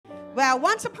Well,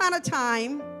 once upon a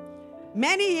time,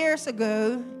 many years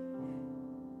ago,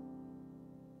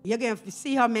 you're going to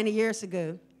see how many years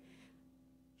ago,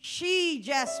 she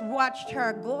just watched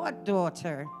her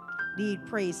goddaughter lead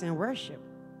praise and worship.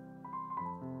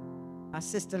 Our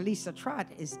sister Lisa Trott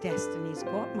is Destiny's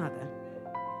godmother.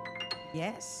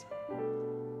 Yes.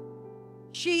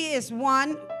 She is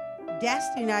one,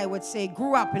 Destiny, I would say,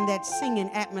 grew up in that singing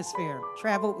atmosphere,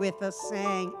 traveled with us,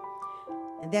 sang.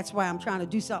 And that's why I'm trying to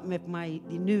do something with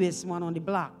the newest one on the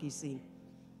block, you see.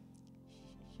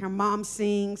 Her mom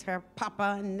sings, her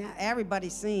papa, and everybody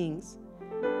sings.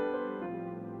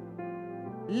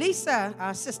 Lisa,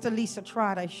 our sister Lisa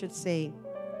Trott, I should say,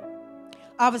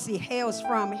 obviously hails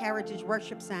from Heritage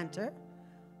Worship Center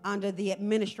under the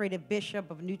administrative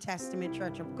bishop of New Testament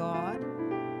Church of God,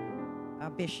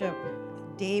 Bishop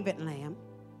David Lamb.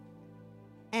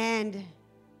 And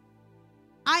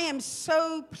I am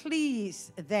so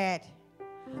pleased that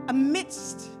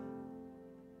amidst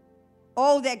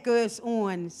all that goes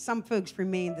on, some folks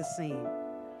remain the same.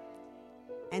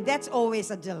 And that's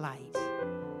always a delight.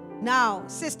 Now,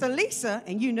 Sister Lisa,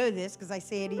 and you know this because I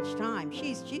say it each time,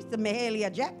 she's the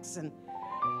Mahalia Jackson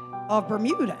of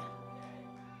Bermuda.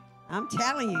 I'm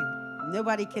telling you,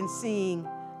 nobody can sing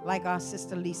like our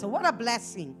Sister Lisa. What a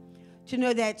blessing to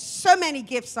know that so many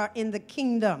gifts are in the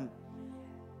kingdom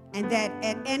and that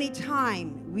at any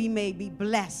time we may be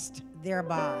blessed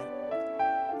thereby.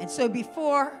 And so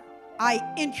before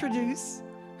I introduce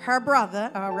her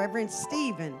brother, our Reverend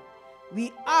Stephen,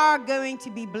 we are going to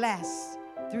be blessed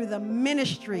through the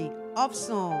ministry of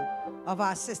song of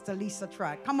our sister Lisa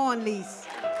Trott. Come on, Lisa.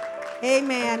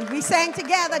 Amen. We sang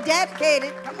together,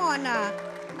 dedicated. Come on now.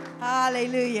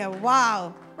 Hallelujah.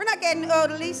 Wow. We're not getting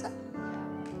older, Lisa.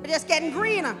 We're just getting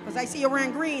greener, because I see you're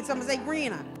wearing green. Someone say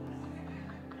greener.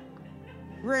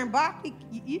 We're in Berkeley.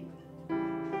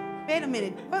 Wait a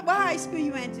minute. What high school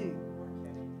you went to?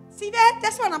 See that?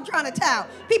 That's what I'm trying to tell.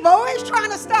 People always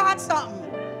trying to start something.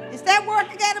 Is that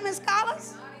work Academy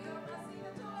Scholars?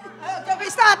 Don't be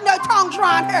starting no tongues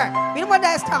around here. We don't want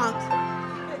those tongues.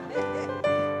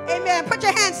 Amen. Put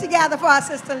your hands together for our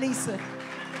sister Lisa.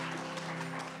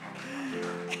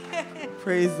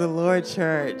 Praise the Lord,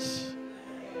 church.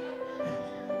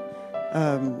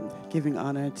 Giving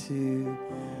honor to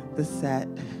the set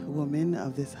woman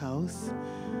of this house,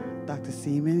 Dr.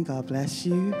 Seaman, God bless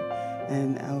you,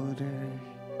 and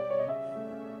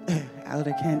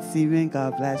Elder Kent Seaman,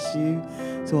 God bless you.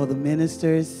 To all the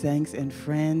ministers, saints, and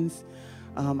friends,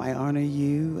 I honor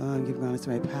you, giving honor to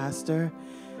my pastor,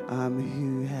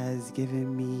 who has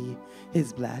given me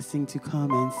his blessing to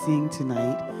come and sing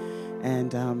tonight.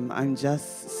 And I'm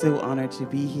just so honored to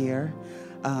be here.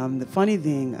 The funny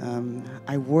thing,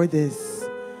 I wore this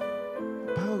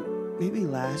about maybe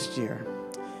last year,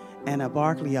 and a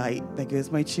Barclayite that goes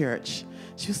to my church,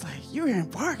 she was like, "You're wearing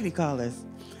Barclay colors."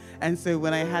 And so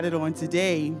when I had it on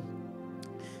today,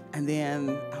 and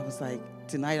then I was like,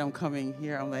 tonight I'm coming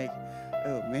here, I'm like,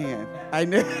 oh man, I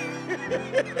know,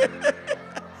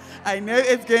 I know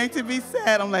it's going to be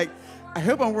sad. I'm like, I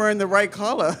hope I'm wearing the right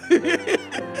color.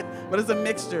 But it's a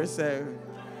mixture, so,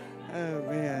 oh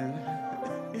man.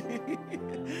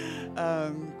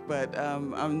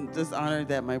 I'm just honored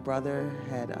that my brother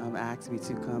had asked me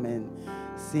to come and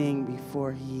sing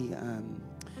before he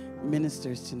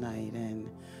ministers tonight. And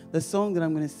the song that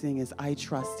I'm going to sing is I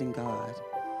Trust in God.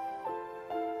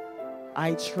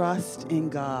 I trust in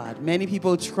God. Many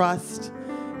people trust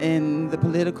in the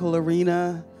political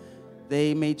arena.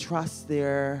 They may trust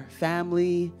their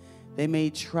family. They may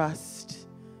trust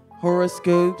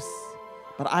horoscopes.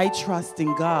 But I trust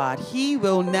in God. He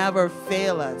will never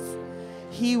fail us.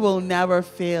 He will never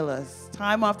fail us.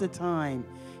 Time after time,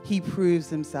 he proves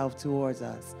himself towards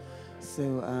us.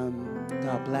 So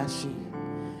God bless you.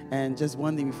 And just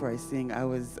one thing before I sing, I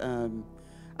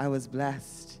was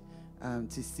blessed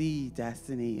to see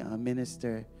Destiny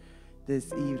minister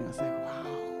this evening. I was like,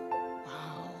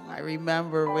 wow, I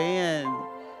remember when.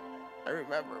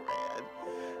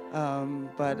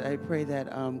 But I pray that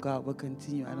God will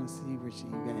continue. I don't see where she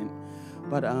went.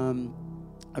 But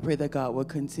I pray that God will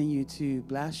continue to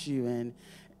bless you and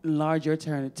enlarge your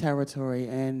territory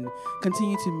and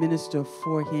continue to minister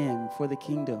for him, for the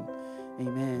kingdom.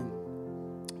 Amen.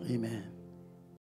 Amen.